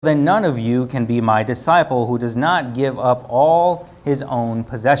then none of you can be my disciple who does not give up all his own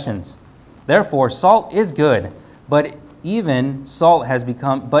possessions. Therefore, salt is good, but if even the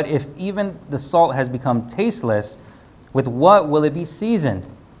salt has become tasteless, with what will it be seasoned?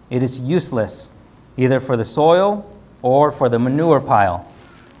 It is useless, either for the soil or for the manure pile.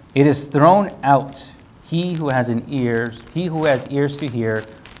 It is thrown out. He who has ears to hear,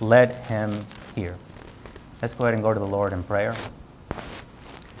 let him hear. Let's go ahead and go to the Lord in prayer.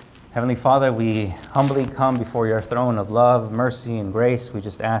 Heavenly Father, we humbly come before your throne of love, mercy, and grace. We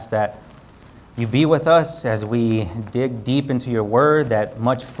just ask that you be with us as we dig deep into your word, that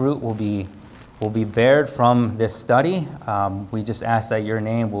much fruit will be bared from this study. We just ask that your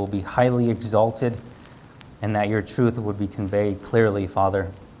name will be highly exalted and that your truth would be conveyed clearly, Father.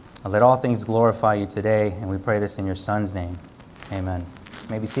 Let all things glorify you today, and we pray this in your Son's name. Amen. You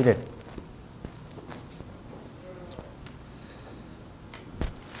may be seated.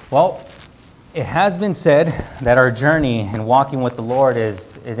 Well, it has been said that our journey in walking with the Lord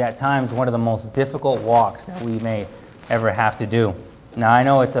is at times one of the most difficult walks that we may ever have to do. Now, I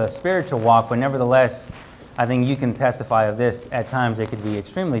know it's a spiritual walk, but nevertheless, I think you can testify of this. At times, it could be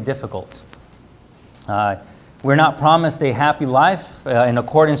extremely difficult. We're not promised a happy life in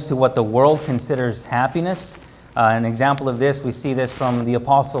accordance to what the world considers happiness. An example of this, we see this from the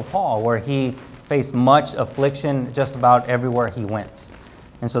Apostle Paul, where he faced much affliction just about everywhere he went.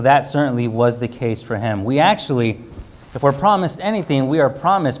 And so that certainly was the case for him. We actually, if we're promised anything, we are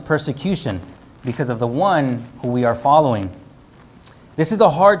promised persecution because of the one who we are following. This is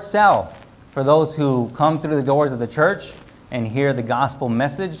a hard sell for those who come through the doors of the church and hear the gospel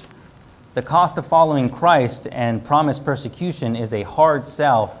message. The cost of following Christ and promised persecution is a hard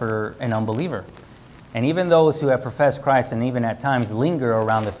sell for an unbeliever. And even those who have professed Christ and even at times linger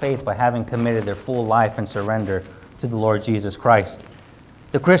around the faith by having committed their full life and surrender to the Lord Jesus Christ.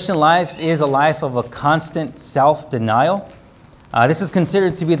 The Christian life is a life of a constant self-denial. This is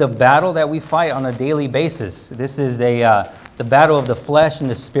considered to be the battle that we fight on a daily basis. This is the battle of the flesh and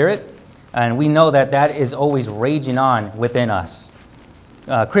the spirit, and we know that is always raging on within us.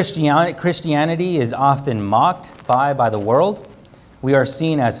 Christianity is often mocked by the world. We are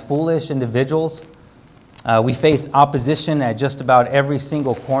seen as foolish individuals. We face opposition at just about every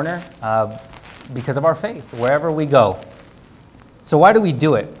single corner because of our faith, wherever we go. So why do we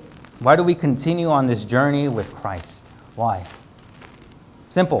do it? Why do we continue on this journey with Christ? Why?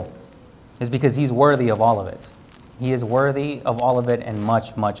 Simple. It's because he's worthy of all of it. He is worthy of all of it and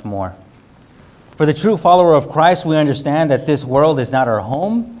much, much more. For the true follower of Christ, we understand that this world is not our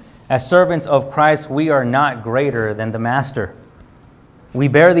home. As servants of Christ, we are not greater than the Master. We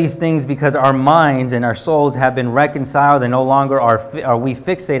bear these things because our minds and our souls have been reconciled, and no longer are we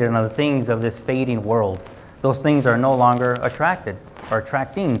fixated on the things of this fading world. Those things are no longer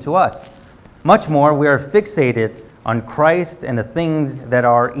attracting to us. Much more, we are fixated on Christ and the things that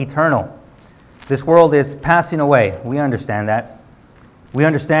are eternal. This world is passing away. We understand that. We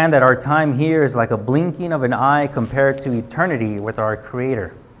understand that our time here is like a blinking of an eye compared to eternity with our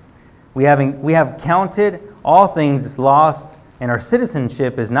Creator. We have counted all things as lost, and our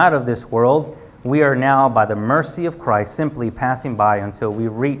citizenship is not of this world. We are now, by the mercy of Christ, simply passing by until we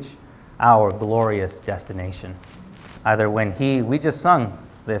reach our glorious destination. Either when we just sung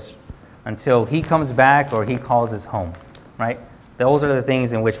this, until he comes back or he calls us home, right? Those are the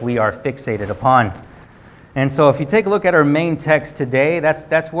things in which we are fixated upon. And so if you take a look at our main text today,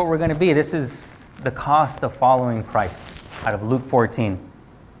 that's what we're going to be. This is the cost of following Christ out of Luke 14.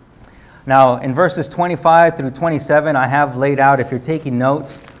 Now, in verses 25 through 27, I have laid out, if you're taking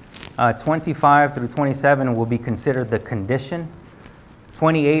notes, 25 through 27 will be considered the condition.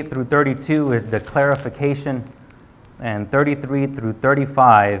 28 through 32 is the clarification, and 33 through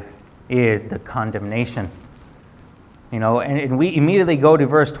 35 is the condemnation. And we immediately go to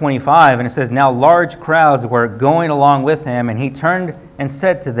verse 25, and it says, "Now large crowds were going along with him, and he turned and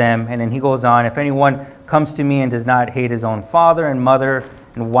said to them," and then he goes on, "If anyone comes to me and does not hate his own father and mother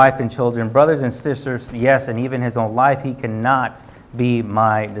and wife and children, brothers and sisters, yes, and even his own life, he cannot be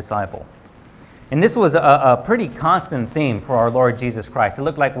my disciple." And this was a pretty constant theme for our Lord Jesus Christ. It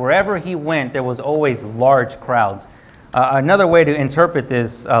looked like wherever he went, there was always large crowds. Another way to interpret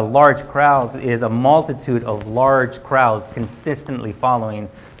this large crowds is a multitude of large crowds consistently following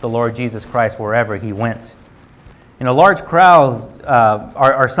the Lord Jesus Christ wherever he went. Large crowds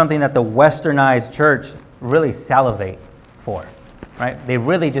are something that the westernized church really salivate for, right? They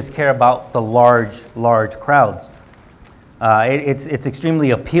really just care about the large crowds. It's extremely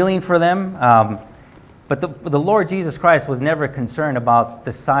appealing for them, but the Lord Jesus Christ was never concerned about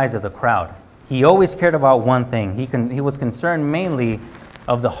the size of the crowd. He always cared about one thing. He was concerned mainly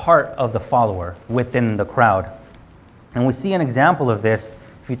of the heart of the follower within the crowd. And we see an example of this.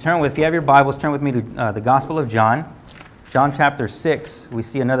 If you have your Bibles, turn with me to the Gospel of John. John chapter 6, we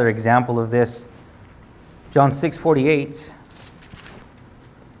see another example of this. John 6:48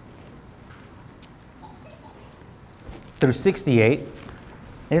 through 68.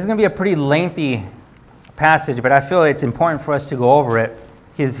 This is going to be a pretty lengthy passage, but I feel it's important for us to go over it.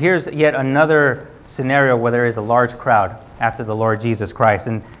 Here's yet another scenario where there is a large crowd after the Lord Jesus Christ.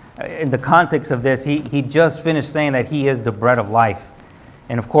 And in the context of this, he just finished saying that he is the bread of life.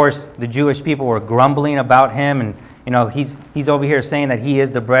 And of course, the Jewish people were grumbling about him, and he's over here saying that he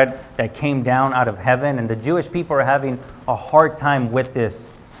is the bread that came down out of heaven. And the Jewish people are having a hard time with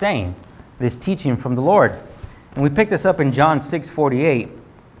this saying, this teaching from the Lord. And we pick this up in John 6:48.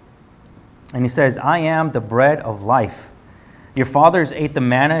 And he says, I am the bread of life. Your fathers ate the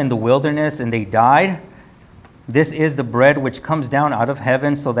manna in the wilderness and they died. This is the bread which comes down out of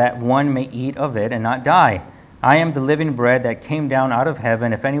heaven so that one may eat of it and not die. I am the living bread that came down out of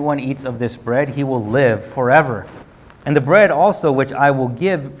heaven. If anyone eats of this bread, he will live forever. And the bread also which I will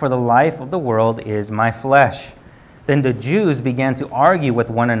give for the life of the world is my flesh. Then the Jews began to argue with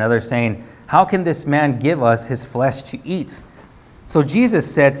one another, saying, how can this man give us his flesh to eat? So Jesus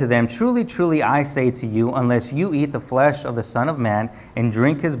said to them, truly, truly, I say to you, unless you eat the flesh of the Son of Man and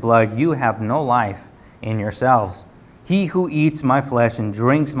drink his blood, you have no life in yourselves. He who eats my flesh and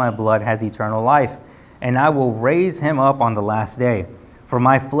drinks my blood has eternal life, and I will raise him up on the last day. For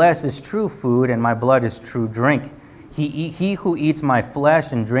my flesh is true food, and my blood is true drink. He who eats my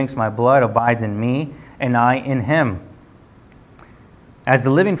flesh and drinks my blood abides in me, and I in him. As the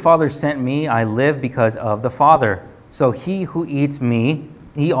living Father sent me, I live because of the Father. So he who eats me,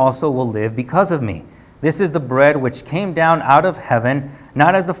 he also will live because of me. This is the bread which came down out of heaven,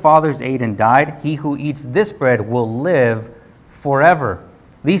 not as the fathers ate and died. He who eats this bread will live forever.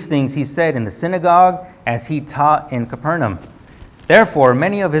 These things he said in the synagogue as he taught in Capernaum. Therefore,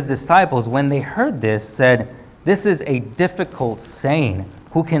 many of his disciples, when they heard this, said, this is a difficult saying.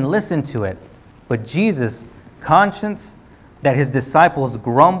 Who can listen to it? But Jesus, conscious that his disciples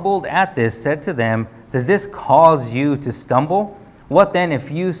grumbled at this, said to them, does this cause you to stumble? What then if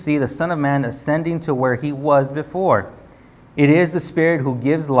you see the Son of Man ascending to where he was before? It is the Spirit who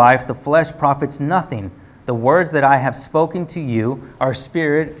gives life, the flesh profits nothing. The words that I have spoken to you are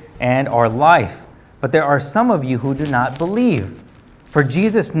spirit and are life. But there are some of you who do not believe. For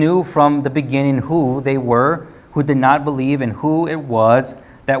Jesus knew from the beginning who they were, who did not believe, and who it was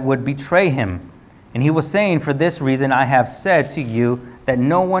that would betray him. And he was saying, for this reason I have said to you that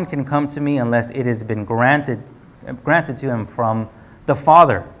no one can come to me unless it has been granted to him from the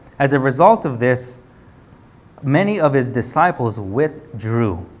Father. As a result of this, many of his disciples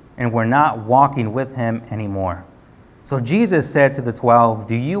withdrew and were not walking with him anymore. So Jesus said to the 12,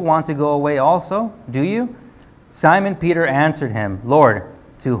 do you want to go away also? Do you? Simon Peter answered him, Lord,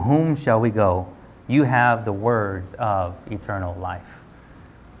 to whom shall we go? You have the words of eternal life.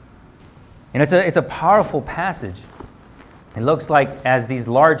 And it's a powerful passage. It looks like as these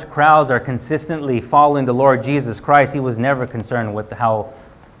large crowds are consistently following the Lord Jesus Christ, he was never concerned with how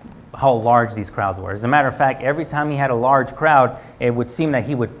large these crowds were. As a matter of fact, every time he had a large crowd, it would seem that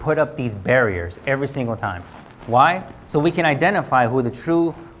he would put up these barriers every single time. Why? So we can identify who the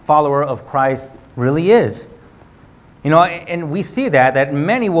true follower of Christ really is. And we see that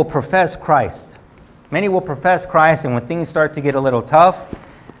many will profess Christ. Many will profess Christ, and when things start to get a little tough,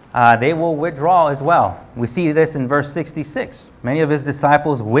 they will withdraw as well. We see this in verse 66. Many of his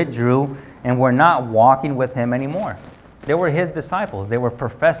disciples withdrew and were not walking with him anymore. They were his disciples. They were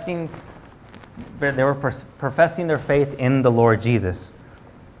professing their faith in the Lord Jesus.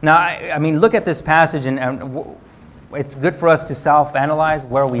 Now, I mean, look at this passage, and it's good for us to self-analyze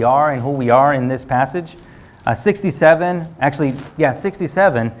where we are and who we are in this passage. 67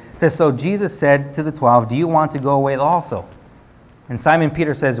 says, so Jesus said to the 12, do you want to go away also? And Simon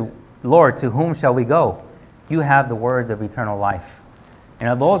Peter says, Lord, to whom shall we go? You have the words of eternal life.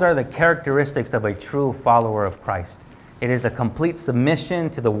 And those are the characteristics of a true follower of Christ. It is a complete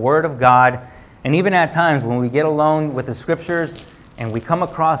submission to the Word of God. And even at times when we get alone with the Scriptures and we come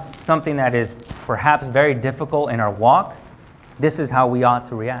across something that is perhaps very difficult in our walk, this is how we ought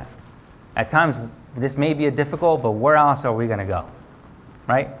to react. At times, this may be difficult, but where else are we going to go?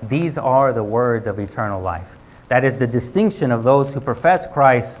 Right? These are the words of eternal life. That is the distinction of those who profess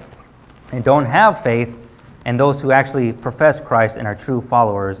Christ and don't have faith, and those who actually profess Christ and are true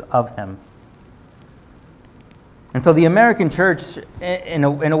followers of him. And so the American church, in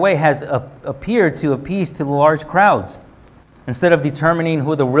a way, has appeared to appease to the large crowds. Instead of determining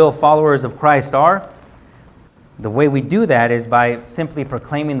who the real followers of Christ are, The way we do that is by simply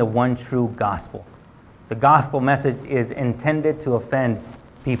proclaiming the one true gospel. The gospel message is intended to offend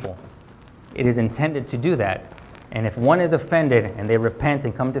people. It is intended to do that. And if one is offended and they repent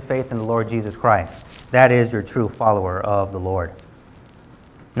and come to faith in the Lord Jesus Christ, that is your true follower of the Lord.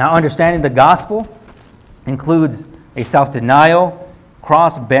 Now, understanding the gospel includes a self-denial,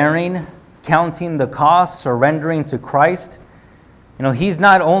 cross-bearing, counting the cost, surrendering to Christ. He's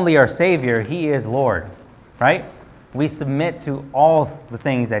not only our Savior, He is Lord, right? We submit to all the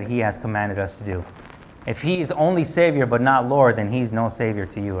things that He has commanded us to do. If He is only Savior but not Lord, then He's no Savior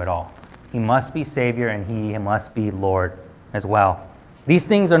to you at all. He must be Savior and He must be Lord as well. These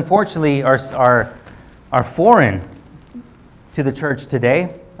things, unfortunately, are foreign to the church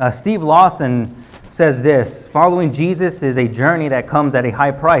today. Steve Lawson says this: following Jesus is a journey that comes at a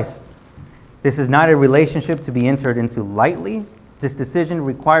high price. This is not a relationship to be entered into lightly. This decision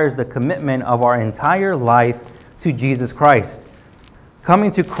requires the commitment of our entire life to Jesus Christ.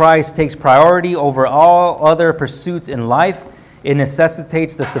 Coming to Christ takes priority over all other pursuits in life. It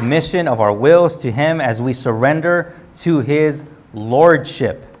necessitates the submission of our wills to Him as we surrender to His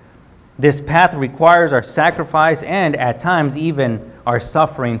lordship. This path requires our sacrifice and, at times, even our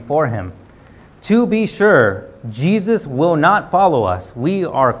suffering for Him. To be sure, Jesus will not follow us. We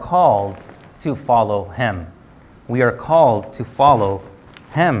are called to follow Him. We are called to follow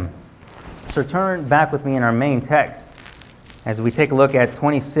Him. So turn back with me in our main text. As we take a look at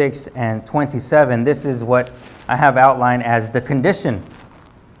 26 and 27, this is what I have outlined as the condition.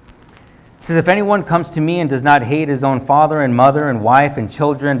 It says, if anyone comes to me and does not hate his own father and mother and wife and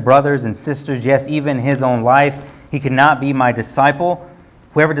children, brothers and sisters, yes, even his own life, he cannot be my disciple.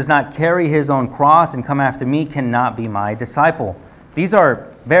 Whoever does not carry his own cross and come after me cannot be my disciple. These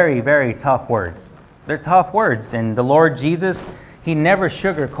are very, very tough words. They're tough words. And the Lord Jesus, He never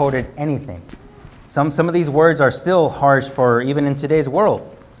sugarcoated anything. Some of these words are still harsh for even in today's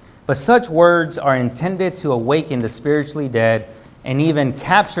world. But such words are intended to awaken the spiritually dead and even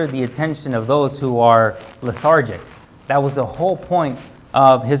capture the attention of those who are lethargic. That was the whole point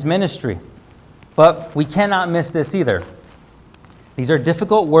of His ministry. But we cannot miss this either. These are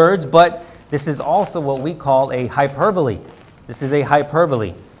difficult words, but this is also what we call a hyperbole. This is a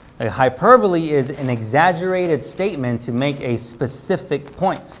hyperbole. A hyperbole is an exaggerated statement to make a specific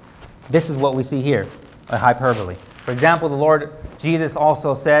point. This is what we see here, a hyperbole. For example, the Lord Jesus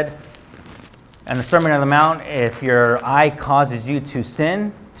also said in the Sermon on the Mount, if your eye causes you to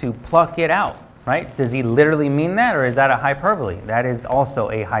sin, to pluck it out, right? Does He literally mean that, or is that a hyperbole? That is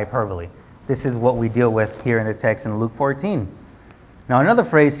also a hyperbole. This is what we deal with here in the text in Luke 14. Now, another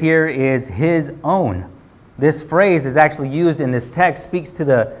phrase here is His own. This phrase is actually used in this text, speaks to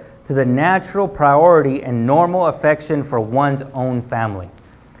the natural priority and normal affection for one's own family.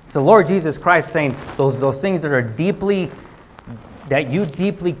 So Lord Jesus Christ saying those things that you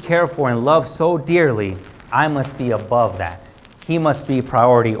deeply care for and love so dearly, I must be above that. He must be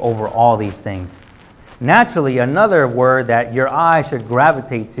priority over all these things. Naturally, another word that your eye should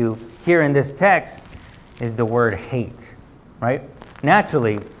gravitate to here in this text is the word hate, right?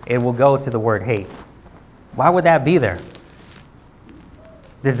 Naturally, it will go to the word hate. Why would that be there?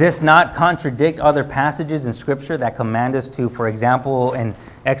 Does this not contradict other passages in Scripture that command us to, for example, in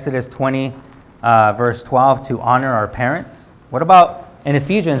Exodus 20, verse 12, to honor our parents? What about in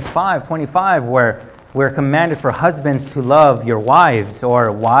Ephesians 5:25, where we're commanded for husbands to love your wives,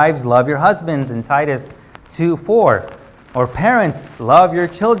 or wives love your husbands in Titus 2:4, or parents love your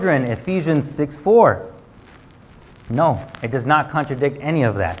children, Ephesians 6:4? No, it does not contradict any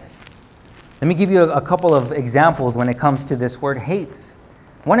of that. Let me give you a couple of examples when it comes to this word hate.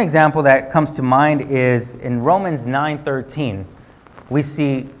 One example that comes to mind is in Romans 9:13. We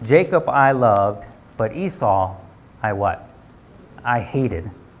see, Jacob I loved, but Esau I what? I hated.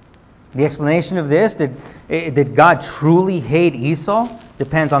 The explanation of this, did God truly hate Esau?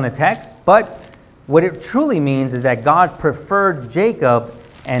 Depends on the text. But what it truly means is that God preferred Jacob,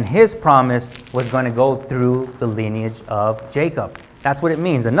 and His promise was going to go through the lineage of Jacob. That's what it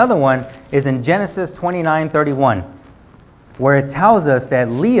means. Another one is in Genesis 29:31, where it tells us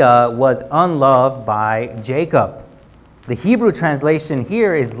that Leah was unloved by Jacob. The Hebrew translation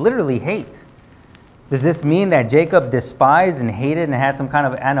here is literally hate. Does this mean that Jacob despised and hated and had some kind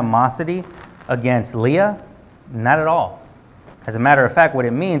of animosity against Leah? Not at all. As a matter of fact, what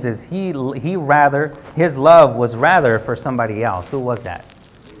it means is his love was rather for somebody else. Who was that?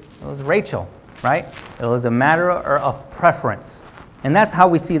 It was Rachel, right? It was a matter of preference. And that's how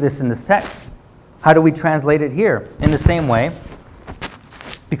we see this in this text. How do we translate it here? In the same way,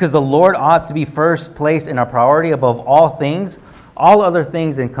 because the Lord ought to be first placed in our priority above all things, all other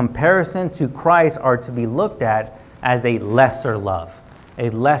things in comparison to Christ are to be looked at as a lesser love. A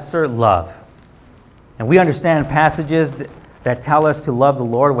lesser love. And we understand passages that tell us to love the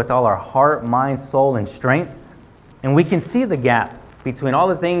Lord with all our heart, mind, soul, and strength. And we can see the gap between all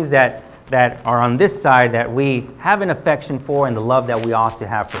the things that are on this side that we have an affection for and the love that we ought to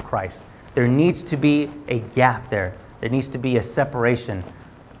have for Christ. There needs to be a gap there. There needs to be a separation.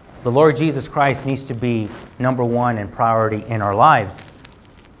 The Lord Jesus Christ needs to be number one and priority in our lives.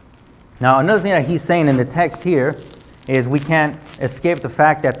 Now, another thing that he's saying in the text here is we can't escape the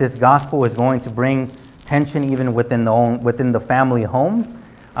fact that this gospel is going to bring tension even within the family home.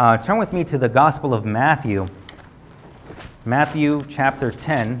 Turn with me to the Gospel of Matthew. Matthew chapter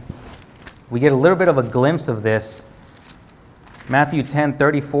 10. We get a little bit of a glimpse of this. Matthew 10,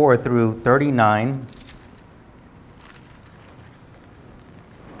 34 through 39.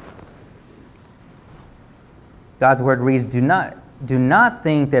 God's word reads, Do not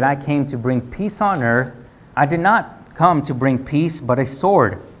think that I came to bring peace on earth. I did not come to bring peace, but a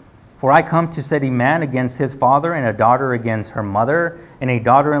sword. For I come to set a man against his father, and a daughter against her mother, and a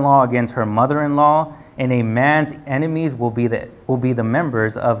daughter-in-law against her mother-in-law, and a man's enemies will be the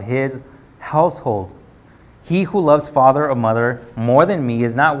members of his household. He who loves father or mother more than me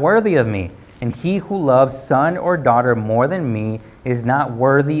is not worthy of me, and he who loves son or daughter more than me is not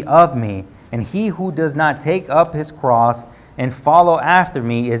worthy of me. And he who does not take up his cross and follow after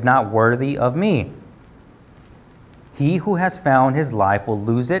me is not worthy of me. He who has found his life will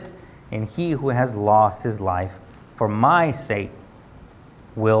lose it, and he who has lost his life for my sake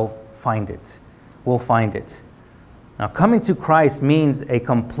will find it. Will find it. Now, coming to Christ means a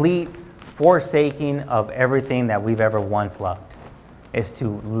complete forsaking of everything that we've ever once loved. Is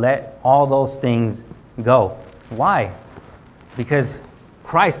to let all those things go. Why? Because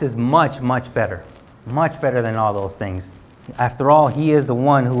Christ is much, much better than all those things. After all, he is the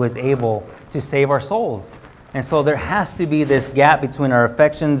one who is able to save our souls. And so there has to be this gap between our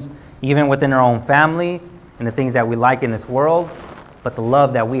affections, even within our own family, and the things that we like in this world, but the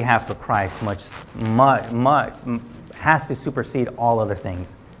love that we have for Christ much has to supersede all other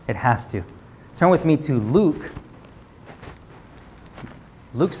things. It has to. Turn with me to Luke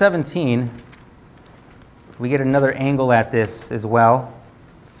 17. We get another angle at this as well.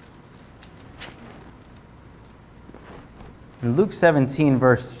 In Luke 17,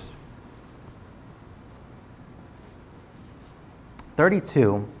 verse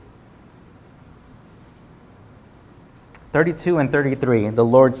 32 and 33, the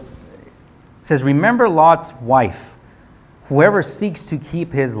Lord says, Remember Lot's wife. Whoever seeks to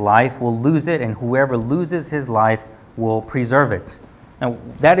keep his life will lose it, and whoever loses his life will preserve it. Now,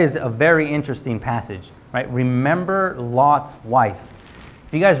 that is a very interesting passage, right? Remember Lot's wife.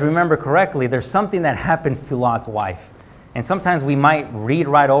 If you guys remember correctly, there's something that happens to Lot's wife. And sometimes we might read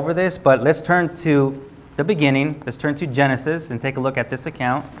right over this, but let's turn to the beginning. Let's turn to Genesis and take a look at this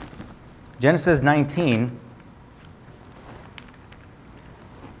account. Genesis 19.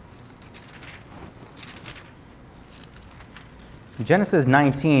 Genesis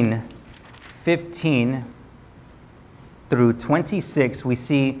 19, 15 through 26, we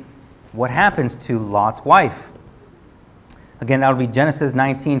see what happens to Lot's wife. Again, that would be Genesis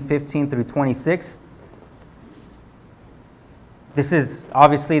 19, 15 through 26. This is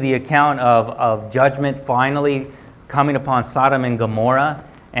obviously the account of judgment finally coming upon Sodom and Gomorrah.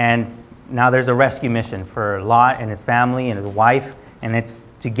 And now there's a rescue mission for Lot and his family and his wife, and it's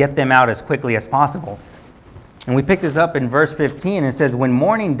to get them out as quickly as possible. And we pick this up in verse 15, and it says, When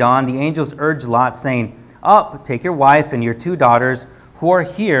morning dawned, the angels urged Lot, saying, Up, take your wife and your 2 daughters who are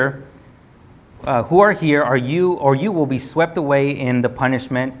here, or you will be swept away in the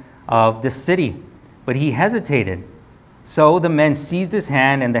punishment of the city. But he hesitated. So the men seized his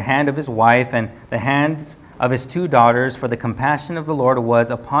hand and the hand of his wife and the hands of his 2 daughters, for the compassion of the Lord was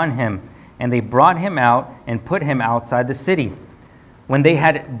upon him. And they brought him out and put him outside the city. When they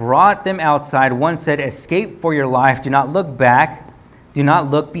had brought them outside, one said, Escape for your life, do not look back, do not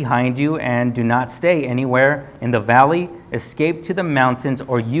look behind you, and do not stay anywhere in the valley. Escape to the mountains,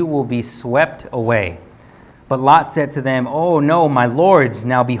 or you will be swept away. But Lot said to them, Oh no, my lords,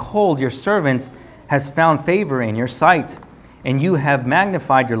 now behold, your servants has found favor in your sight, and you have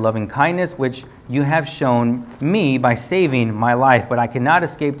magnified your loving kindness, which you have shown me by saving my life. But I cannot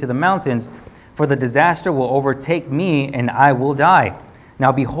escape to the mountains, for the disaster will overtake me, and I will die.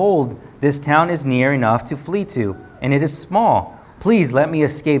 Now behold, this town is near enough to flee to, and it is small. Please let me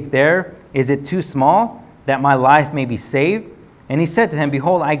escape there. Is it too small, that my life may be saved? And he said to him,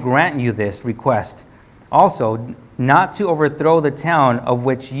 Behold, I grant you this request. Also, not to overthrow the town of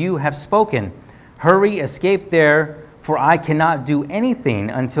which you have spoken. Hurry, escape there, for I cannot do anything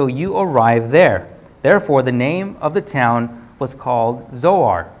until you arrive there." Therefore, the name of the town was called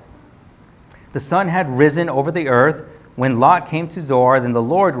Zoar. The sun had risen over the earth when Lot came to Zoar. Then the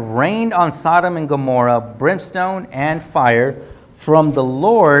Lord rained on Sodom and Gomorrah brimstone and fire from the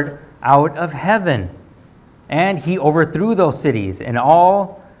Lord out of heaven. And he overthrew those cities and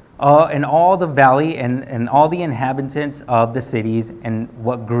all the valley and all the inhabitants of the cities and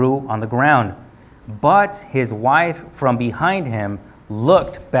what grew on the ground. But his wife from behind him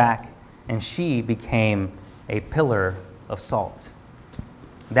looked back, and she became a pillar of salt.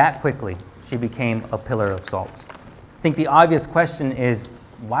 That quickly, she became a pillar of salt. I think the obvious question is,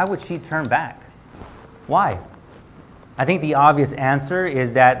 why would she turn back? Why? I think the obvious answer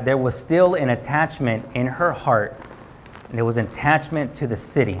is that there was still an attachment in her heart, and there was an attachment to the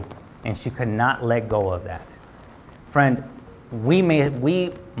city, and she could not let go of that. Friend, we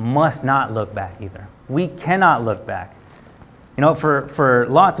must not look back either. We cannot look back. You know, for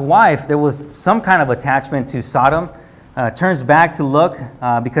Lot's wife, there was some kind of attachment to Sodom. Turns back to look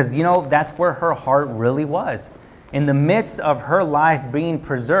because, you know, that's where her heart really was. In the midst of her life being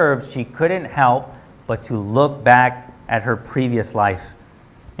preserved, she couldn't help but to look back at her previous life.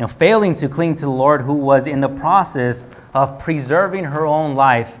 You know, failing to cling to the Lord, who was in the process of preserving her own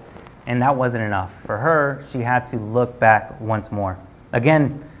life, and that wasn't enough. For her, she had to look back once more.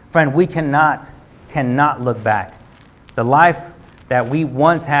 Again, friend, we cannot look back. The life that we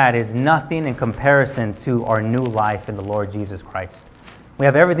once had is nothing in comparison to our new life in the Lord Jesus Christ. We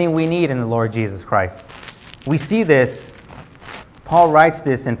have everything we need in the Lord Jesus Christ. We see this, Paul writes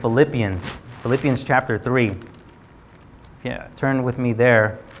this in Philippians chapter 3. Yeah, turn with me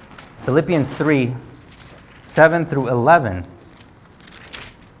there. Philippians 3, 7 through 11.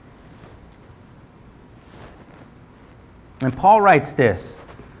 And Paul writes this.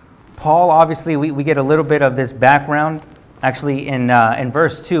 Paul, obviously, we get a little bit of this background. Actually, in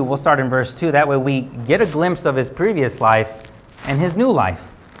verse 2, we'll start in verse 2. That way we get a glimpse of his previous life and his new life.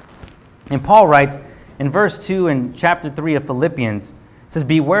 And Paul writes in verse 2 in chapter 3 of Philippians, it says,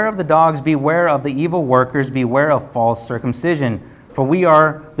 "Beware of the dogs, beware of the evil workers, beware of false circumcision. For we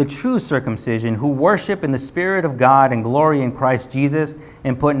are the true circumcision, who worship in the Spirit of God and glory in Christ Jesus,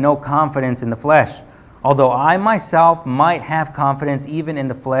 and put no confidence in the flesh. Although I myself might have confidence even in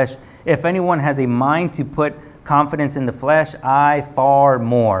the flesh, if anyone has a mind to put confidence in the flesh, I far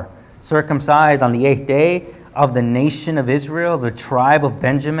more. Circumcised on the 8th day, of the nation of Israel, the tribe of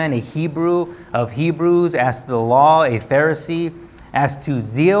Benjamin, a Hebrew of Hebrews, as to the law, a Pharisee, as to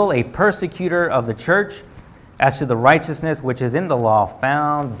zeal, a persecutor of the church, as to the righteousness which is in the law,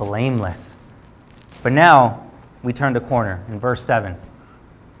 found blameless." But now we turn the corner in verse 7.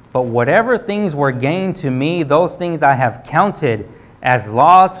 "But whatever things were gained to me, those things I have counted as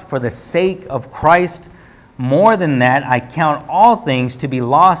loss for the sake of Christ. More than that, I count all things to be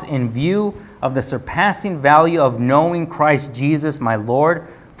lost in view of the surpassing value of knowing Christ Jesus my Lord,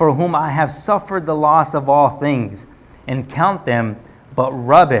 for whom I have suffered the loss of all things, and count them but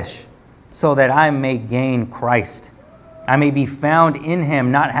rubbish, so that I may gain Christ. I may be found in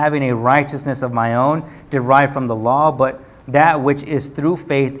him, not having a righteousness of my own derived from the law, but that which is through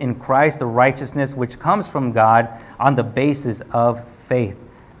faith in Christ, the righteousness which comes from God on the basis of faith,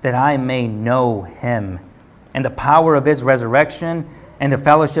 that I may know him, and the power of his resurrection, and the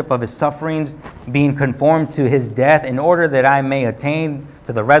fellowship of his sufferings, being conformed to his death, in order that I may attain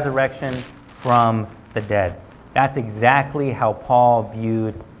to the resurrection from the dead." That's exactly how Paul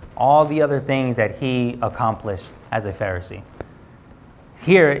viewed all the other things that he accomplished as a Pharisee.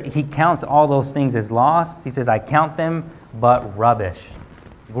 Here, he counts all those things as loss. He says, I count them but rubbish.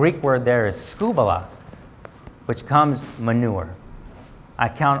 The Greek word there is skubala, which comes manure. I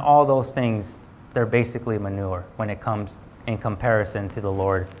count all those things, they're basically manure when it comes in comparison to the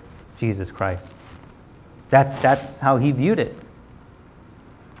Lord Jesus Christ. That's how he viewed it.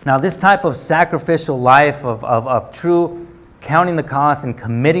 Now, this type of sacrificial life of true counting the cost and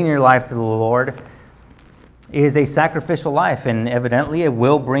committing your life to the Lord is a sacrificial life, and evidently it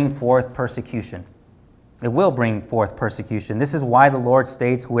will bring forth persecution. It will bring forth persecution. This is why the Lord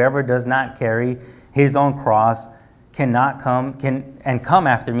states, whoever does not carry his own cross come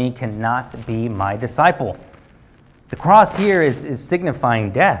after me cannot be my disciple. The cross here is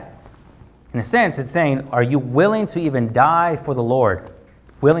signifying death. In a sense, it's saying, are you willing to even die for the Lord?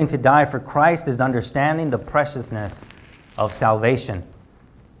 Willing to die for Christ is understanding the preciousness of salvation.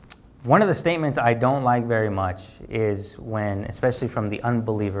 One of the statements I don't like very much is when, especially from the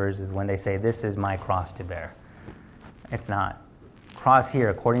unbelievers, is when they say, this is my cross to bear. It's not. Cross here,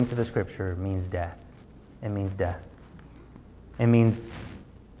 according to the scripture, means death. It means death. It means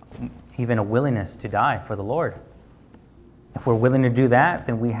even a willingness to die for the Lord. If we're willing to do that,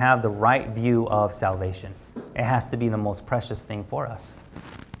 then we have the right view of salvation. It has to be the most precious thing for us,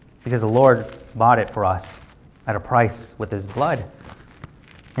 because the Lord bought it for us at a price with his blood.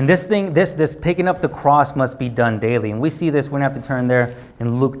 And this picking up the cross must be done daily. And we see this, we're going to have to turn there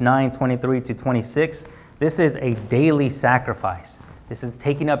in Luke 9:23 to 26. This is a daily sacrifice. This is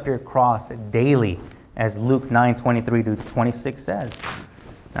taking up your cross daily, as Luke 9:23 to 26 says.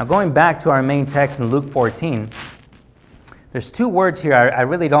 Now going back to our main text in Luke 14, there's two words here I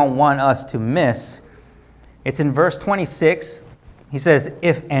really don't want us to miss. It's in verse 26. He says,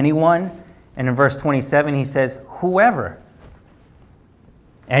 if anyone. And in verse 27, he says, whoever.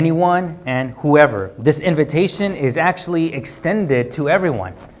 Anyone and whoever. This invitation is actually extended to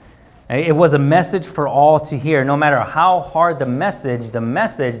everyone. It was a message for all to hear. No matter how hard the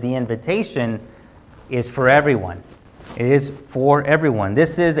invitation is for everyone. It is for everyone.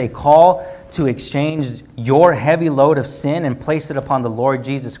 This is a call to exchange your heavy load of sin and place it upon the Lord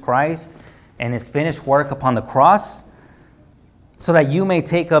Jesus Christ and his finished work upon the cross, so that you may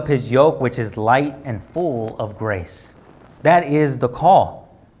take up his yoke, which is light and full of grace. That is the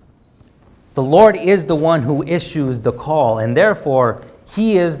call. The Lord is the one who issues the call, and therefore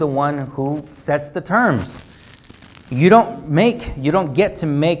he is the one who sets the terms. You don't get to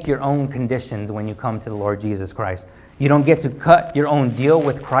make your own conditions when you come to the Lord Jesus Christ. You don't get to cut your own deal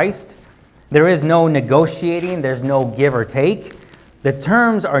with Christ. There is no negotiating. There's no give or take. The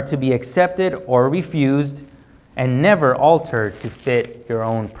terms are to be accepted or refused and never altered to fit your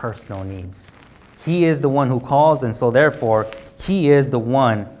own personal needs. He is the one who calls, and so therefore, he is the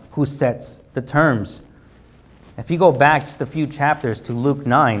one who sets the terms. If you go back just a few chapters to Luke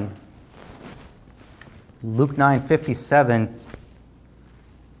 9:57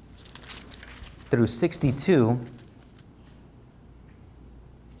 through 62,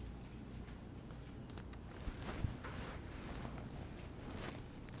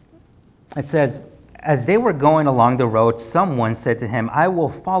 it says, as they were going along the road, someone said to him, I will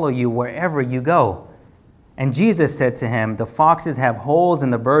follow you wherever you go. And Jesus said to him, the foxes have holes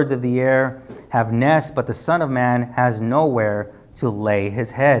and the birds of the air have nests, but the Son of Man has nowhere to lay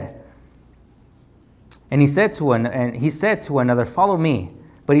his head. And he said to another, follow me.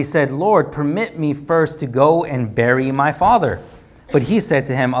 But he said, Lord, permit me first to go and bury my father. But he said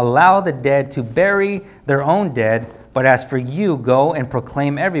to him, allow the dead to bury their own dead, but as for you, go and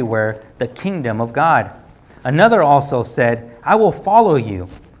proclaim everywhere the kingdom of God. Another also said, I will follow you,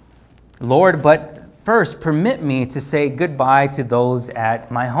 Lord, but first permit me to say goodbye to those at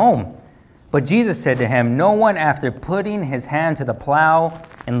my home. But Jesus said to him, no one after putting his hand to the plow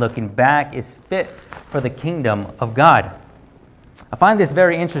and looking back is fit for the kingdom of God. I find this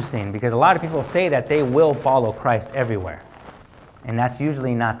very interesting because a lot of people say that they will follow Christ everywhere. And that's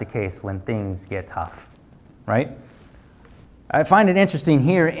usually not the case when things get tough, right? I find it interesting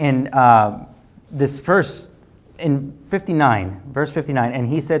here in this verse, in 59, verse 59, and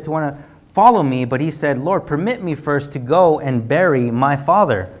he said to one, follow me, but he said, Lord, permit me first to go and bury my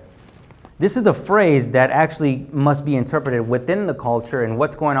father. This is a phrase that actually must be interpreted within the culture, and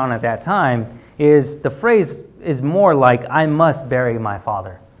what's going on at that time is the phrase is more like, I must bury my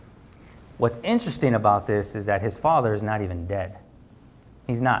father. What's interesting about this is that his father is not even dead.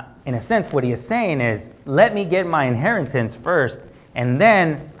 He's not. In a sense, what he is saying is, let me get my inheritance first, and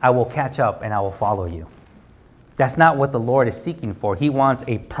then I will catch up and I will follow you. That's not what the Lord is seeking for. He wants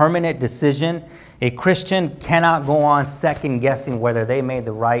a permanent decision. A Christian cannot go on second guessing whether they made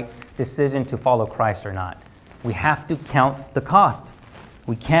the right decision to follow Christ or not. We have to count the cost.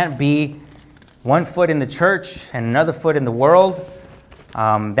 We can't be one foot in the church and another foot in the world.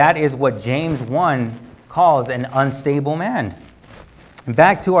 That is what James 1 calls an unstable man.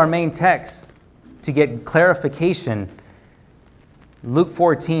 Back to our main text to get clarification. Luke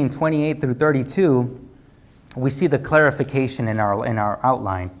 14, 28 through 32, we see the clarification in our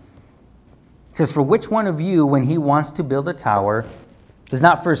outline. It says, for which one of you, when he wants to build a tower, does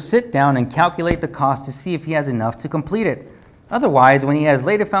not first sit down and calculate the cost to see if he has enough to complete it? Otherwise, when he has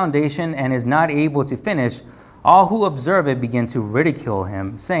laid a foundation and is not able to finish, all who observe it begin to ridicule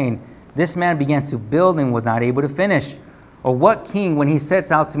him, saying, this man began to build and was not able to finish. Or what king, when he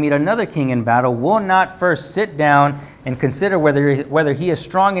sets out to meet another king in battle, will not first sit down and consider whether he is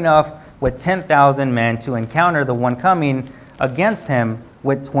strong enough with 10,000 men to encounter the one coming against him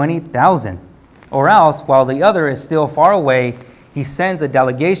with 20,000? Or else, while the other is still far away, he sends a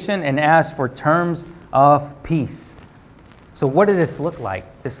delegation and asks for terms of peace. So what does this look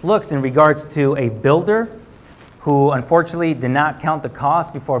like? This looks in regards to a builder who unfortunately did not count the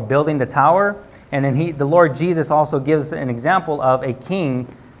cost before building the tower. And then the Lord Jesus also gives an example of a king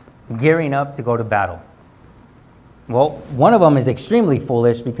gearing up to go to battle. Well, one of them is extremely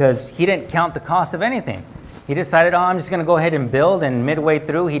foolish because he didn't count the cost of anything. He decided, I'm just going to go ahead and build, and midway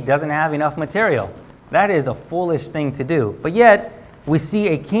through, he doesn't have enough material. That is a foolish thing to do. But yet, we see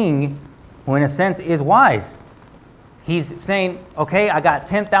a king who, in a sense, is wise. He's saying, okay, I got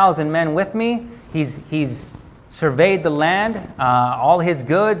 10,000 men with me. He's surveyed the land, all his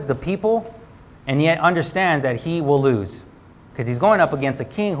goods, the people, and yet understands that he will lose because he's going up against a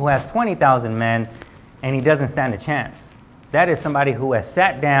king who has 20,000 men, and he doesn't stand a chance. That is somebody who has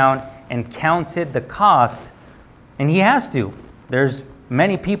sat down and counted the cost, and he has to. There's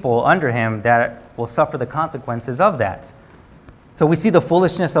many people under him that will suffer the consequences of that. So we see the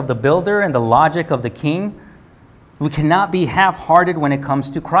foolishness of the builder and the logic of the king. We cannot be half-hearted when it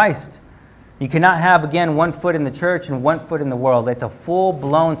comes to Christ. You cannot have, again, one foot in the church and one foot in the world. It's a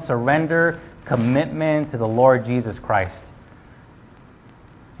full-blown surrender, commitment to the Lord Jesus Christ.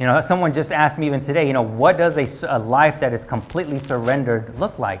 You know, someone just asked me even today, what does a life that is completely surrendered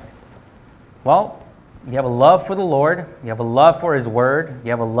look like? Well, you have a love for the Lord, you have a love for His Word, you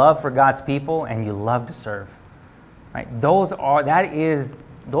have a love for God's people, and you love to serve. Right? Those are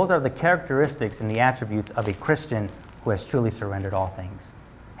the characteristics and the attributes of a Christian who has truly surrendered all things,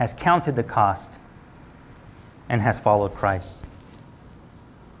 has counted the cost, and has followed Christ.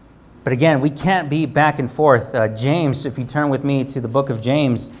 But again, we can't be back and forth. James, if you turn with me to the book of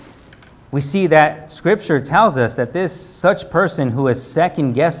James, we see that Scripture tells us that such person who is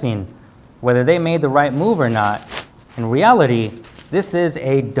second-guessing whether they made the right move or not, in reality, this is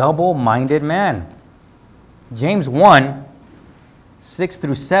a double-minded man. James 1, 6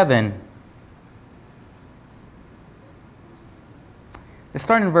 through 7. Let's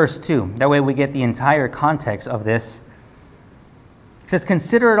start in verse 2. That way we get the entire context of this. It says,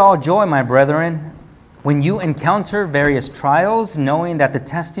 "Consider it all joy, my brethren, when you encounter various trials, knowing that the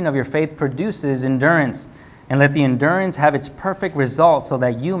testing of your faith produces endurance. And let the endurance have its perfect result, so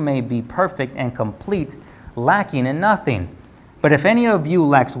that you may be perfect and complete, lacking in nothing. But if any of you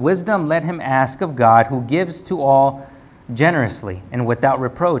lacks wisdom, let him ask of God, who gives to all generously and without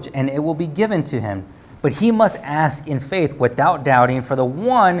reproach, and it will be given to him. But he must ask in faith without doubting, for the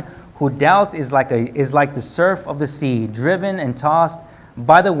one who doubts is like the surf of the sea, driven and tossed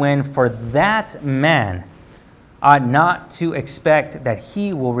by the wind. For that man ought not to expect that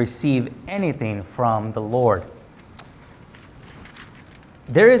he will receive anything from the Lord."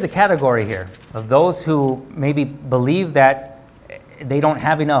 There is a category here of those who maybe believe that they don't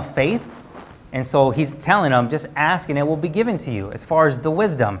have enough faith, and so he's telling them, just ask and it will be given to you as far as the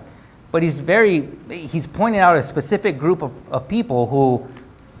wisdom. But he's pointing out a specific group of people who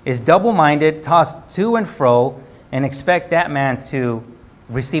is double-minded, tossed to and fro, and expect that man to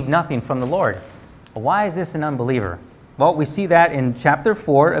receive nothing from the Lord. Why is this an unbeliever? Well, we see that in chapter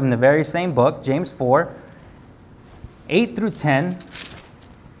 4 in the very same book, James 4, 8 through 10. It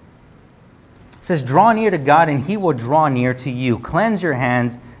says, "Draw near to God, and he will draw near to you. Cleanse your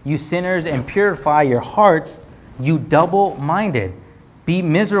hands, you sinners, and purify your hearts, you double-minded. Be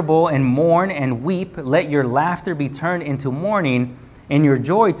miserable and mourn and weep. Let your laughter be turned into mourning, and your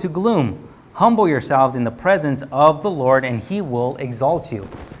joy to gloom. Humble yourselves in the presence of the Lord, and he will exalt you."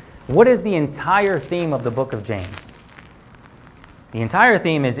 What is the entire theme of the book of James? The entire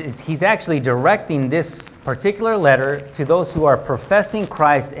theme is he's actually directing this particular letter to those who are professing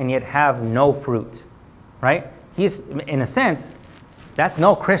Christ and yet have no fruit, right? He's, in a sense, that's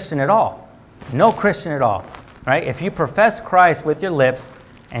no Christian at all. No Christian at all, right? If you profess Christ with your lips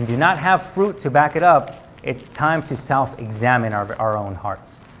and do not have fruit to back it up, it's time to self-examine our own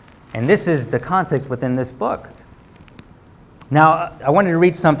hearts. And this is the context within this book. Now, I wanted to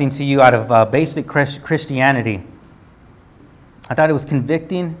read something to you out of Basic Christianity. I thought it was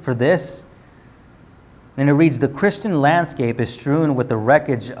convicting for this. And it reads, "The Christian landscape is strewn with the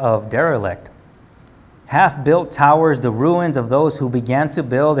wreckage of derelict. Half-built towers, the ruins of those who began to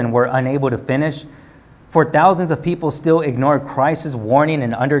build and were unable to finish. For thousands of people still ignore Christ's warning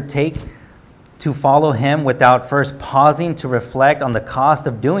and undertake to follow him without first pausing to reflect on the cost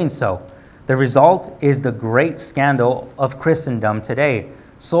of doing so. The result is the great scandal of Christendom today,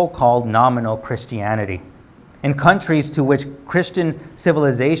 so-called nominal Christianity. In countries to which Christian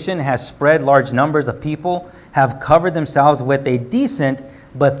civilization has spread, large numbers of people have covered themselves with a decent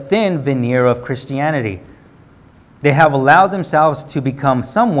but thin veneer of Christianity. They have allowed themselves to become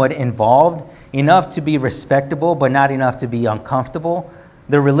somewhat involved, enough to be respectable but not enough to be uncomfortable.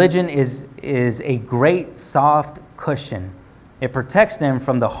 Their religion is a great soft cushion. It protects them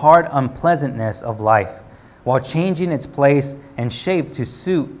from the hard unpleasantness of life, while changing its place and shape to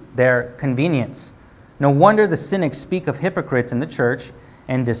suit their convenience. No wonder the cynics speak of hypocrites in the church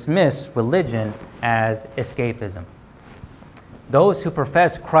and dismiss religion as escapism." Those who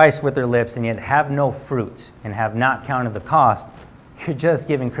profess Christ with their lips and yet have no fruit and have not counted the cost, you're just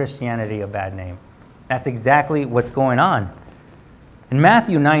giving Christianity a bad name. That's exactly what's going on. In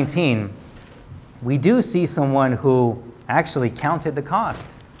Matthew 19, we do see someone who actually counted the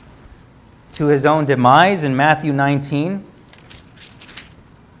cost to his own demise. In Matthew 19,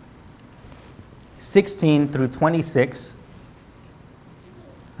 16 through 26,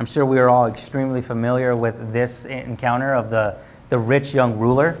 I'm sure we are all extremely familiar with this encounter of the rich young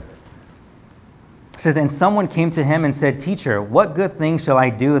ruler. It says, "And someone came to him and said, 'Teacher, what good thing shall I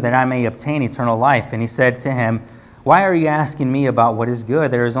do that I may obtain eternal life?' And he said to him, 'Why are you asking me about what is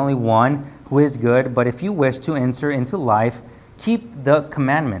good? There is only one who is good, but if you wish to enter into life, keep the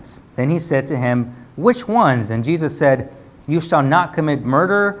commandments.' Then he said to him, 'Which ones?' And Jesus said, 'You shall not commit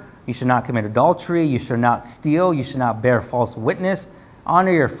murder, you shall not commit adultery, you shall not steal, you shall not bear false witness,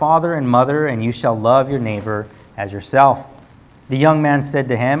 honor your father and mother, and you shall love your neighbor as yourself.' The young man said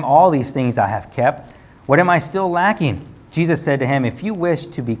to him, 'All these things I have kept. What am I still lacking?' Jesus said to him, 'If you wish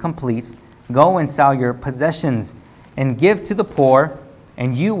to be complete, go and sell your possessions and give to the poor,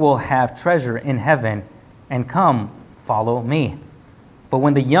 and you will have treasure in heaven, and come, follow me.' But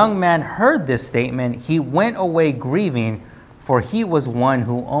when the young man heard this statement, he went away grieving, for he was one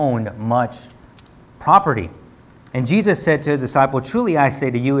who owned much property. And Jesus said to his disciple, 'Truly I say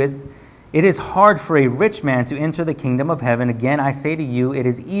to you, it is hard for a rich man to enter the kingdom of heaven. Again, I say to you, it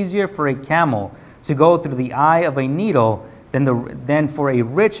is easier for a camel to go through the eye of a needle than for a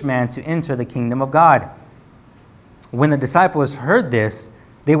rich man to enter the kingdom of God.' When the disciples heard this,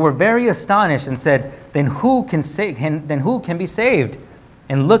 they were very astonished and said, 'Then who can be saved?'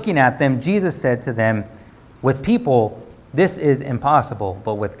 And looking at them, Jesus said to them, 'With people this is impossible,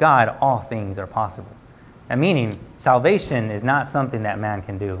 but with God all things are possible.'" That meaning, salvation is not something that man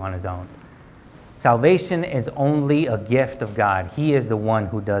can do on his own. Salvation is only a gift of God. He is the one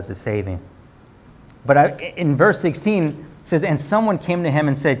who does the saving. But in verse 16, it says, "And someone came to him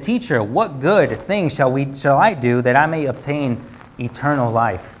and said, 'Teacher, what good thing shall I do that I may obtain eternal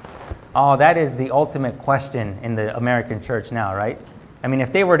life?'" Oh, that is the ultimate question in the American church now, right? I mean,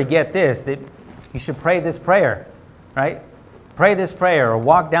 if they were to get this, that you should pray this prayer, right? Pray this prayer or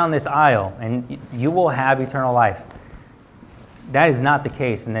walk down this aisle and you will have eternal life. That is not the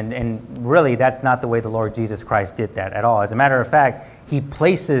case. And really, that's not the way the Lord Jesus Christ did that at all. As a matter of fact, he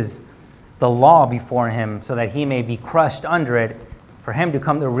places the law before him so that he may be crushed under it, for him to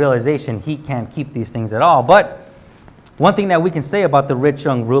come to the realization he can't keep these things at all. But one thing that we can say about the rich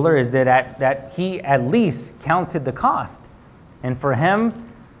young ruler is that he at least counted the cost. And for him,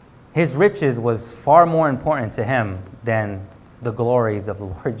 his riches was far more important to him than the glories of the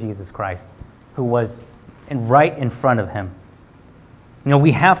Lord Jesus Christ, who was right in front of him. You know,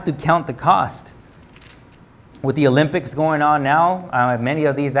 we have to count the cost. With the Olympics going on now, many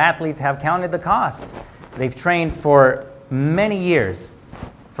of these athletes have counted the cost. They've trained for many years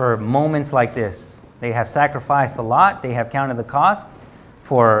for moments like this. They have sacrificed a lot. They have counted the cost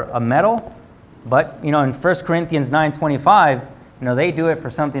for a medal. But, you know, in 1 Corinthians 9:25, you know, they do it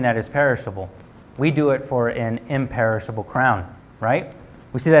for something that is perishable. We do it for an imperishable crown, right?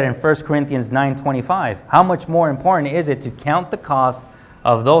 We see that in 1 Corinthians 9:25. How much more important is it to count the cost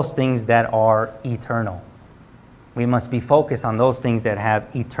of those things that are eternal? We must be focused on those things that have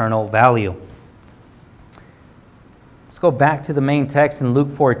eternal value. Let's go back to the main text in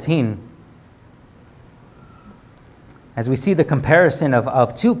Luke 14. As we see the comparison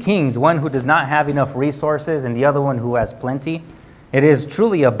of two kings, one who does not have enough resources and the other one who has plenty. It is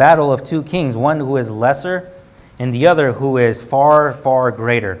truly a battle of two kings, one who is lesser and the other who is far, far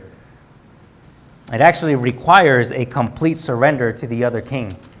greater. It actually requires a complete surrender to the other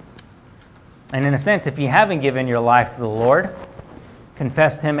king. And in a sense, if you haven't given your life to the Lord,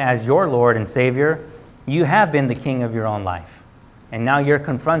 confessed him as your Lord and Savior, you have been the king of your own life. And now you're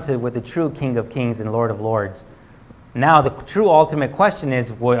confronted with the true King of Kings and Lord of Lords. Now the true ultimate question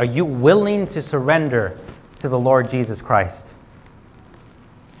is, are you willing to surrender to the Lord Jesus Christ?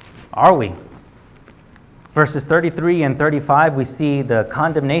 Are we? Verses 33 and 35, we see the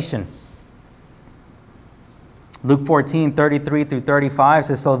condemnation. Luke 14, 33 through 35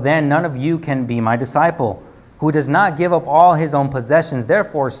 says, "So then none of you can be my disciple, who does not give up all his own possessions.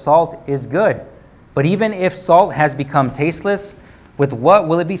 Therefore salt is good. But even if salt has become tasteless, with what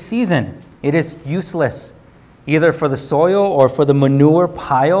will it be seasoned? It is useless. Either for the soil or for the manure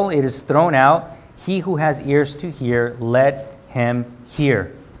pile it is thrown out. He who has ears to hear, let him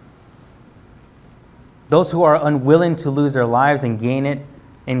hear." Those who are unwilling to lose their lives and gain it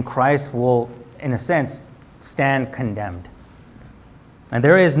in Christ will, in a sense, stand condemned. And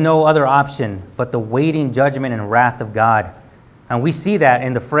there is no other option but the waiting judgment and wrath of God. And we see that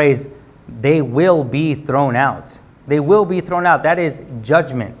in the phrase, they will be thrown out. They will be thrown out. That is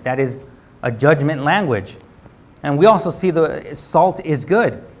judgment. That is a judgment language. And we also see the salt is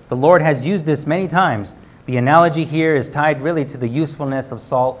good. The Lord has used this many times. The analogy here is tied really to the usefulness of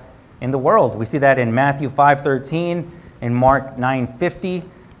salt in the world. We see that in Matthew 5:13, in Mark 9:50.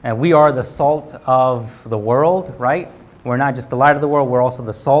 We are the salt of the world, right? We're not just the light of the world, we're also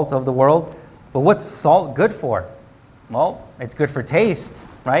the salt of the world. But what's salt good for? Well, it's good for taste,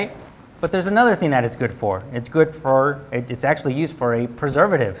 right? But there's another thing that it's good for. It's actually used for a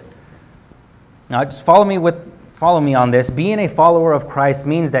preservative. Now, just follow me on this. Being a follower of Christ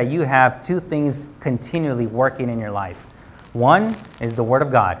means that you have two things continually working in your life. One is the Word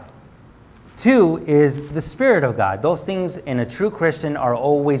of God. Two is the Spirit of God. Those things in a true Christian are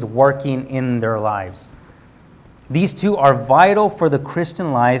always working in their lives. These two are vital for the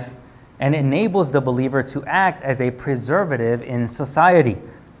Christian life and enables the believer to act as a preservative in society.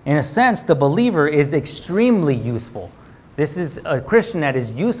 In a sense, the believer is extremely useful. This is a Christian that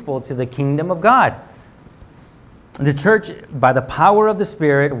is useful to the kingdom of God. The church, by the power of the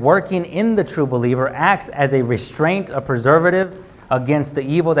Spirit, working in the true believer, acts as a restraint, a preservative against the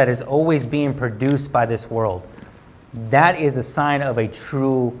evil that is always being produced by this world. That is a sign of a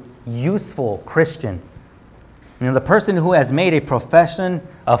true, useful Christian. The person who has made a profession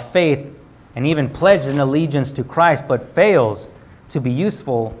of faith and even pledged an allegiance to Christ but fails to be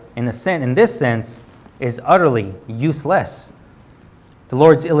useful in this sense is utterly useless. The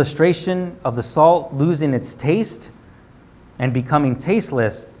Lord's illustration of the salt losing its taste and becoming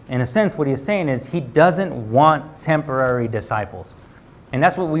tasteless, in a sense, what he's saying is he doesn't want temporary disciples. And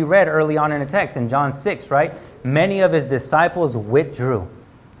that's what we read early on in the text in John 6, right? Many of his disciples withdrew.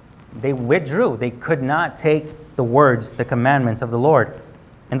 They withdrew. They could not take the words, the commandments of the Lord.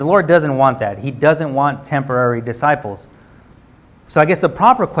 And the Lord doesn't want that. He doesn't want temporary disciples. So I guess the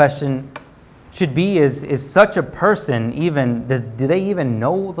proper question should be, is such a person even, do they even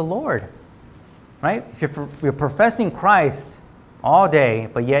know the Lord? Right? If you're professing Christ all day,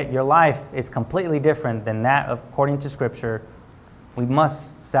 but yet your life is completely different than that according to Scripture, we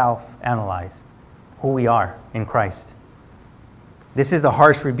must self-analyze who we are in Christ. This is a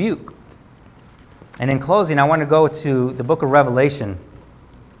harsh rebuke. And in closing, I want to go to the book of Revelation,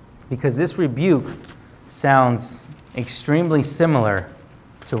 because this rebuke sounds extremely similar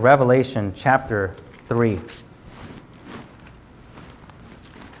to Revelation chapter 3.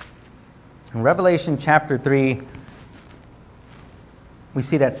 In Revelation chapter 3, we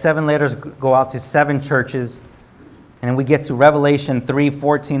see that 7 letters go out to 7 churches, and then we get to Revelation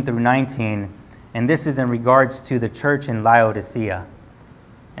 3:14 through 19, and this is in regards to the church in Laodicea.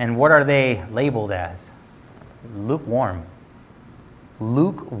 And what are they labeled as? Lukewarm.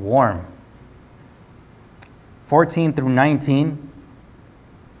 Lukewarm. 14 through 19.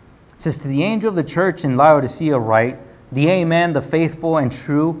 It says, "To the angel of the church in Laodicea write, the Amen, the faithful and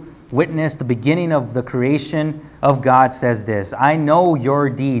true witness, the beginning of the creation of God says this, I know your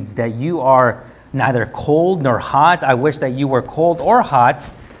deeds, that you are neither cold nor hot. I wish that you were cold or hot.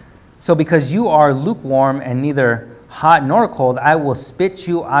 So because you are lukewarm and neither hot nor cold, I will spit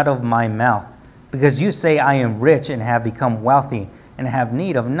you out of my mouth. Because you say, I am rich and have become wealthy and have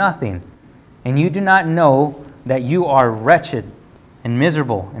need of nothing. And you do not know that you are wretched and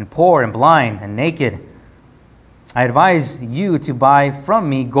miserable and poor and blind and naked. I advise you to buy from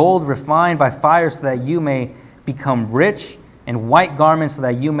me gold refined by fire so that you may become rich, and white garments so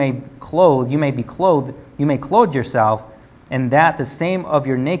that you may clothe yourself, and that the same of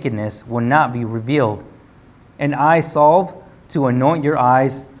your nakedness will not be revealed. And eye salve to anoint your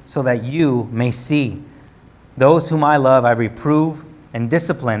eyes so that you may see. Those whom I love I reprove and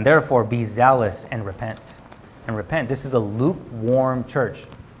discipline. Therefore be zealous and repent." And repent. This is the lukewarm church.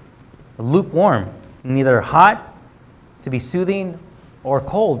 Lukewarm, neither hot to be soothing or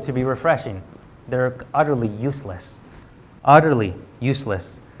cold to be refreshing. They're utterly useless. Utterly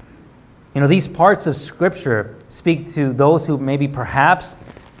useless. These parts of Scripture speak to those who maybe perhaps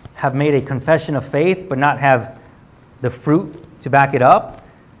have made a confession of faith but not have the fruit to back it up.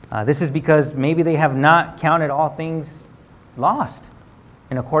 This is because maybe they have not counted all things lost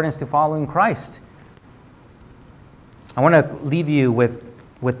in accordance to following Christ. I want to leave you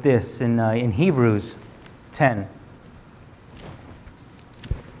with this in Hebrews 10.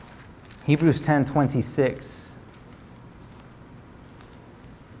 Hebrews 10:26.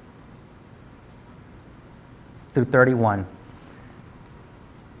 Through 31.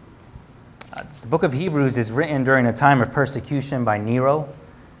 The book of Hebrews is written during a time of persecution by Nero.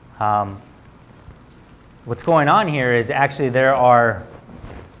 What's going on here is actually there are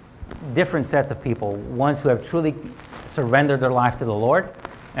different sets of people, ones who have truly surrendered their life to the Lord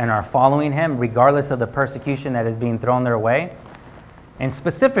and are following him regardless of the persecution that is being thrown their way. And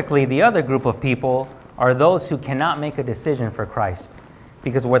specifically, the other group of people are those who cannot make a decision for Christ.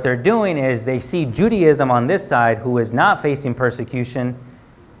 Because what they're doing is they see Judaism on this side, who is not facing persecution,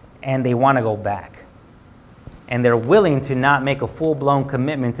 and they want to go back. And they're willing to not make a full-blown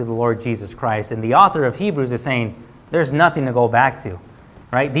commitment to the Lord Jesus Christ. And the author of Hebrews is saying, there's nothing to go back to,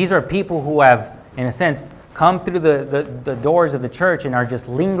 right? These are people who have, in a sense, come through the doors of the church and are just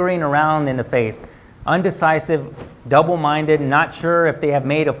lingering around in the faith, undecisive, double-minded, not sure if they have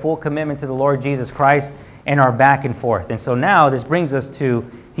made a full commitment to the Lord Jesus Christ, and are back and forth. And so now this brings us to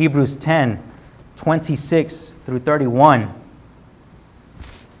Hebrews 10, 26 through 31.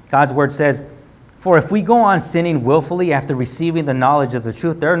 God's word says, "For if we go on sinning willfully after receiving the knowledge of the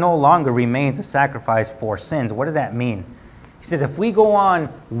truth, there no longer remains a sacrifice for sins." What does that mean? He says, if we go on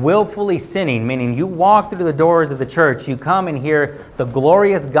willfully sinning, meaning you walk through the doors of the church, you come and hear the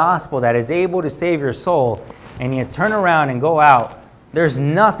glorious gospel that is able to save your soul, and you turn around and go out, there's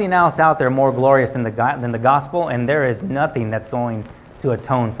nothing else out there more glorious than the gospel, and there is nothing that's going to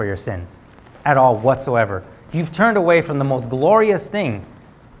atone for your sins at all whatsoever. You've turned away from the most glorious thing.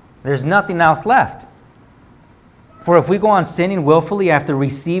 There's nothing else left. For if we go on sinning willfully after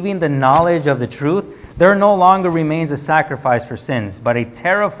receiving the knowledge of the truth, there no longer remains a sacrifice for sins, but a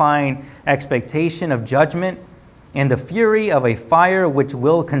terrifying expectation of judgment and the fury of a fire which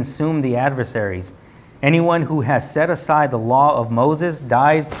will consume the adversaries. Anyone who has set aside the law of Moses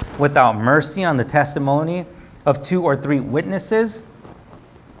dies without mercy on the testimony of 2 or 3 witnesses.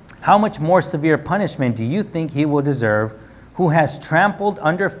 How much more severe punishment do you think he will deserve, who has trampled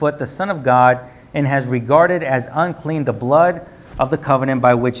underfoot the Son of God and has regarded as unclean the blood of the covenant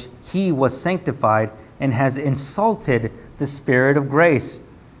by which he was sanctified, and has insulted the Spirit of grace?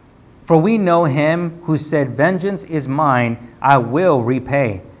 For we know him who said, "Vengeance is mine, I will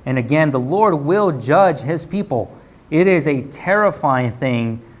repay." And again, the Lord will judge his people. It is a terrifying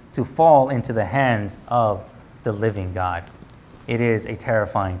thing to fall into the hands of the living God. It is a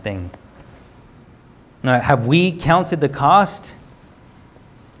terrifying thing. Now, have we counted the cost?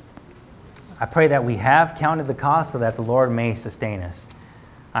 I pray that we have counted the cost so that the Lord may sustain us.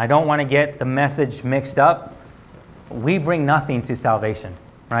 I don't want to get the message mixed up. We bring nothing to salvation,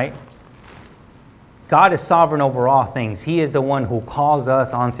 right? God is sovereign over all things. He is the one who calls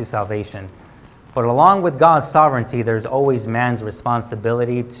us onto salvation. But along with God's sovereignty, there's always man's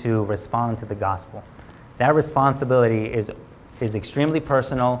responsibility to respond to the gospel. That responsibility is extremely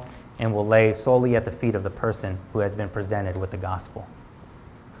personal and will lay solely at the feet of the person who has been presented with the gospel.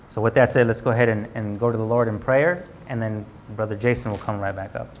 So with that said, let's go ahead and go to the Lord in prayer, and then Brother Jason will come right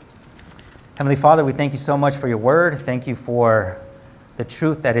back up. Heavenly Father, we thank you so much for your word. Thank you for the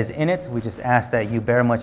truth that is in it. We just ask that you bear much